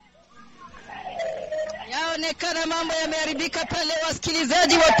Yaonekana mambo yameharibika pale,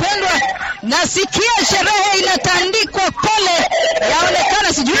 wasikilizaji wapendwa. Nasikia sherehe inatandikwa pale.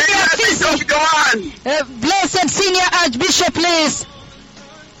 Yaonekana sijui afisi. Blessed Senior Archbishop, please.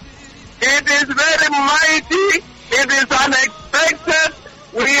 It is very mighty. It is unexpected.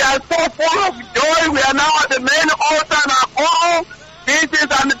 We are so full of joy. We are now at the main altar now. This is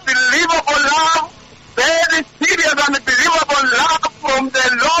unbelievable love. Very serious unbelievable love from the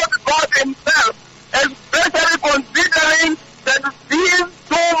Lord God himself. Especially considering that these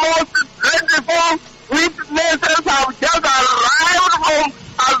two most dreadful witnesses have just arrived from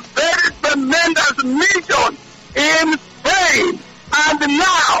a very tremendous mission in Spain. And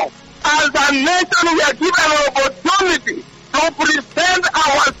now, as a nation, we are given an opportunity to present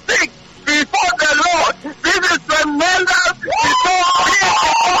our sick before the Lord. This is tremendous. It's so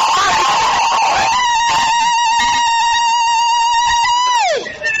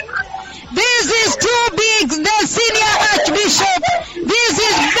This is too big, the Senior Archbishop. This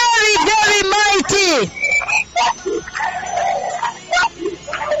is very, very mighty.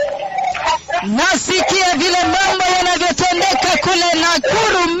 Nasikia vile mambo yanavyotendeka kule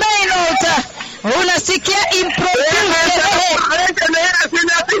Nakuru main altar. Unasikia impromptu.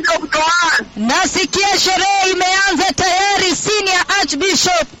 Nasikia sherehe imeanza tayari, Senior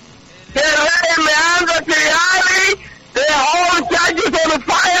Archbishop. Sherehe imeanza tayari. The whole church is on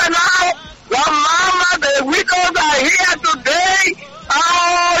fire now. The mama, the widows are here today.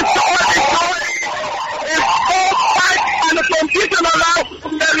 Oh, sorry. It's so much unconditional love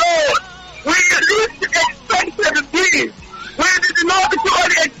from the Lord. We least expected this. We did not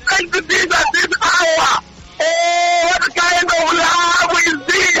truly expect this at this hour. Oh, what kind of love is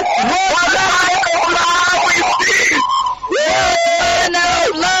this? What kind of love is this? What kind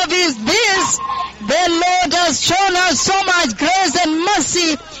of love is this? The Lord has shown us so much grace and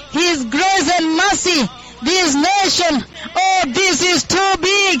mercy. His grace and mercy. This nation, oh, this is too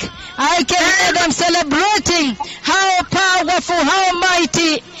big. I can hear them celebrating how powerful, how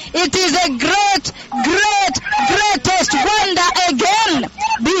mighty. It is a greatest wonder again,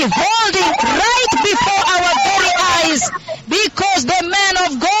 beholding right before our very eyes, because the man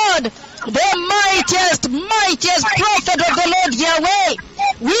of God, the mightiest prophet of the Lord Yahweh,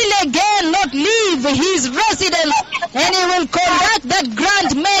 will again not leave his residence, and he will conduct that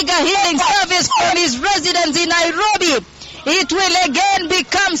grand mega healing service from his residence in Nairobi. It will again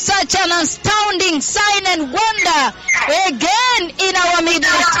become such an astounding sign and wonder again in our midst,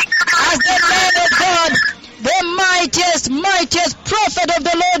 as the man of God, the mightiest prophet of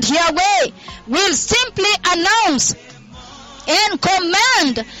the Lord Yahweh, will simply announce and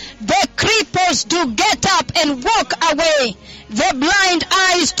command the cripples to get up and walk away, the blind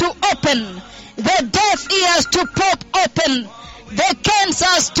eyes to open, the deaf ears to pop open, the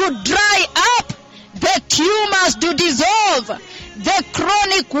cancers to dry up, the tumors to dissolve, the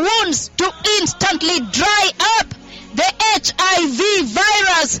chronic wounds to instantly dry up, the HIV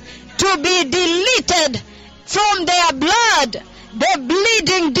virus to be deleted from their blood, the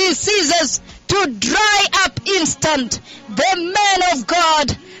bleeding diseases to dry up instant. The man of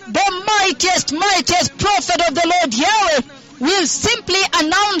God, the mightiest prophet of the Lord Yahweh, will simply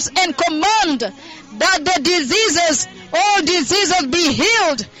announce and command that the diseases, all diseases be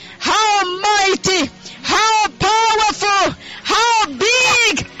healed. How mighty, how powerful, how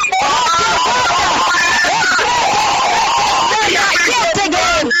big, yet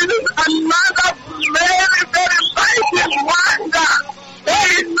again. Another very, very mighty wonder. We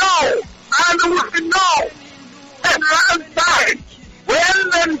know, and we know, and last time, when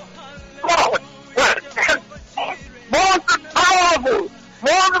the God was most powerful,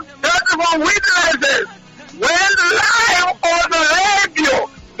 most dreadful witnesses, when live on the radio,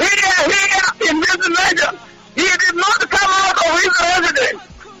 here in this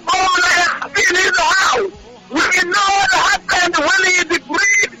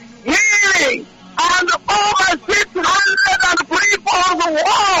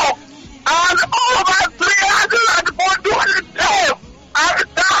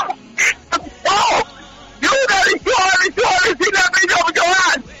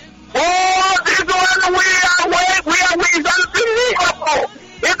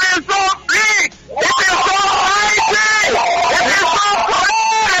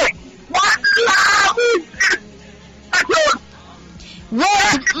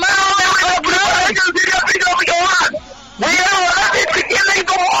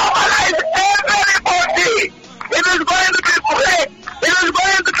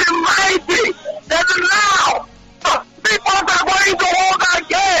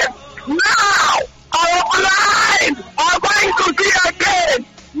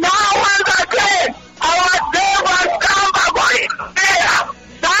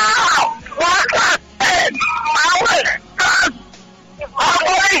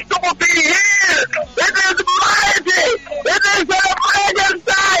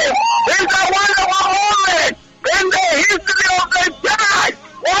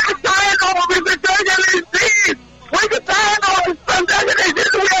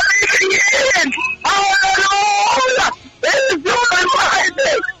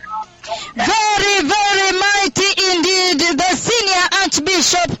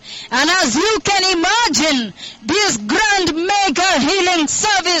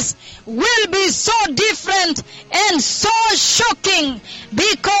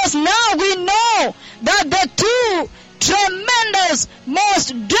Because now we know that the two tremendous,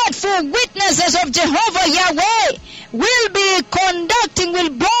 most dreadful witnesses of Jehovah Yahweh will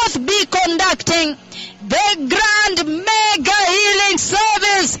both be conducting the grand mega healing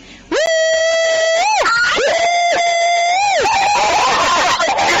service. Woo!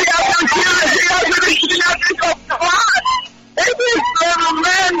 It is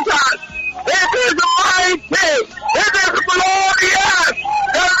tremendous. It is mighty. It is glorious.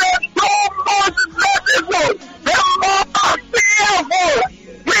 There is so much beautiful. The most fearful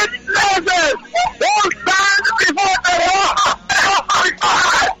witnesses who stand before the Lord. Oh my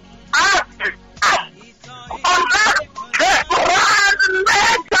God. On that grand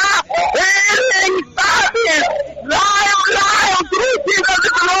mega healing service, live through Jesus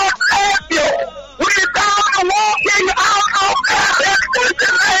the Lord bless you. Without walking out of there, this is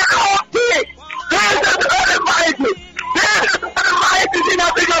very mighty. This is very mighty in a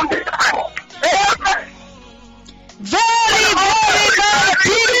big of this time. Very, very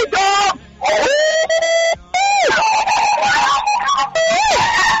mighty.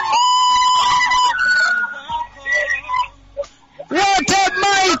 What a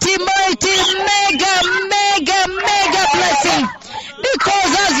mighty, mighty, mega blessing.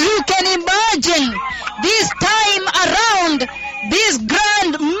 Because as you can imagine, this time around, this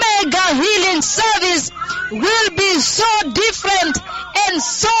grand mega healing service will be so different and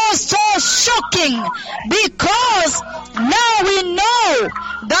so shocking. Because now we know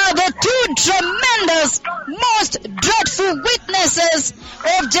that the two tremendous, most dreadful witnesses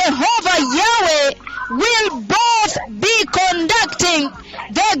of Jehovah Yahweh will both be conducting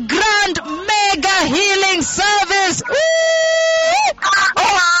the grand mega healing service.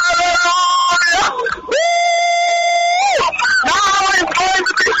 Now it's going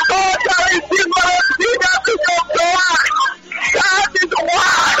to be totally different. That is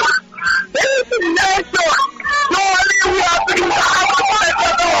why this nation, surely we have to come by the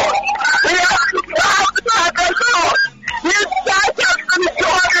Lord. We have to come by the Lord. This church has been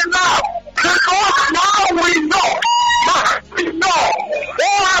short enough because now we know.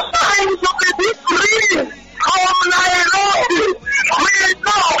 All our time to be free from Nairobi. We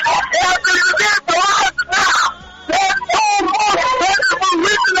know every day to us now. There's no more terrible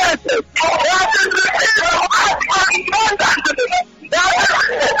witnesses. That is the thing of us abundantly. That is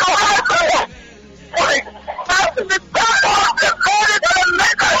the power of the God and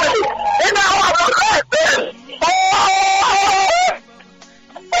legacy in our blessing.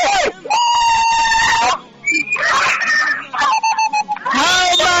 How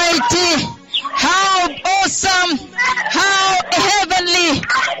mighty, how awesome, how heavenly,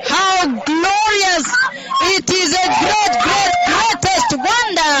 how glorious. It is a greatest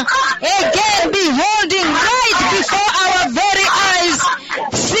wonder. Again, beholding right before our very eyes,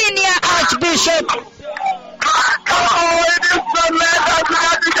 Senior Archbishop. Oh, it is tremendous,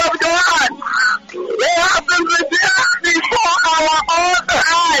 Bishop Johan. They have been revealed before our own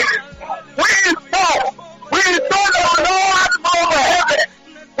eyes. We saw them Lord over heaven.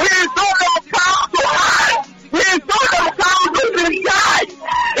 We saw them come to us. We saw them come to the sky.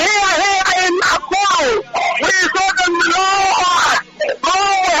 Here in Nakuru. We saw them Lord go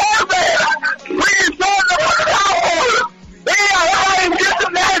heaven. We saw them travel. Here in this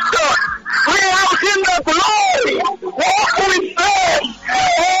nation. We have seen the glory. Walk with them.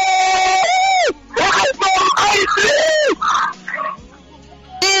 Oh, so mighty.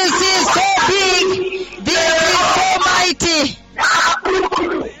 This is so big. This is so mighty.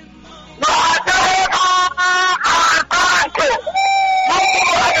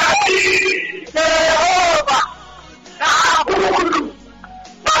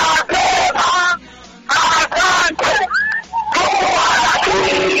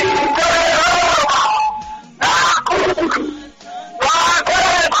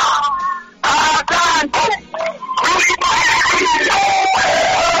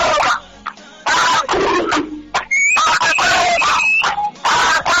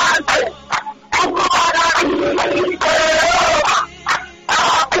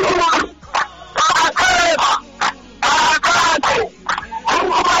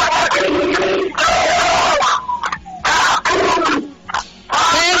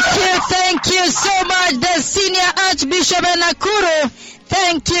 Thank you so much, the Senior Archbishop of Nakuru.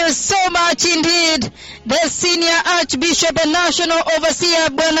 Thank you so much indeed, the Senior Archbishop and National Overseer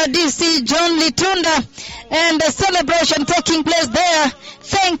Bwana DC John Litunda, and the celebration taking place there,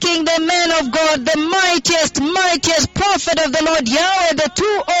 thanking the man of God, the mightiest prophet of the Lord Yahweh, the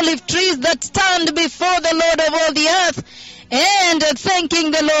two olive trees that stand before the Lord of all the earth, and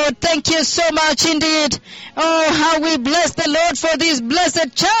thanking the Lord. Thank you so much indeed. Oh, how we bless the Lord for this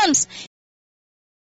blessed chance.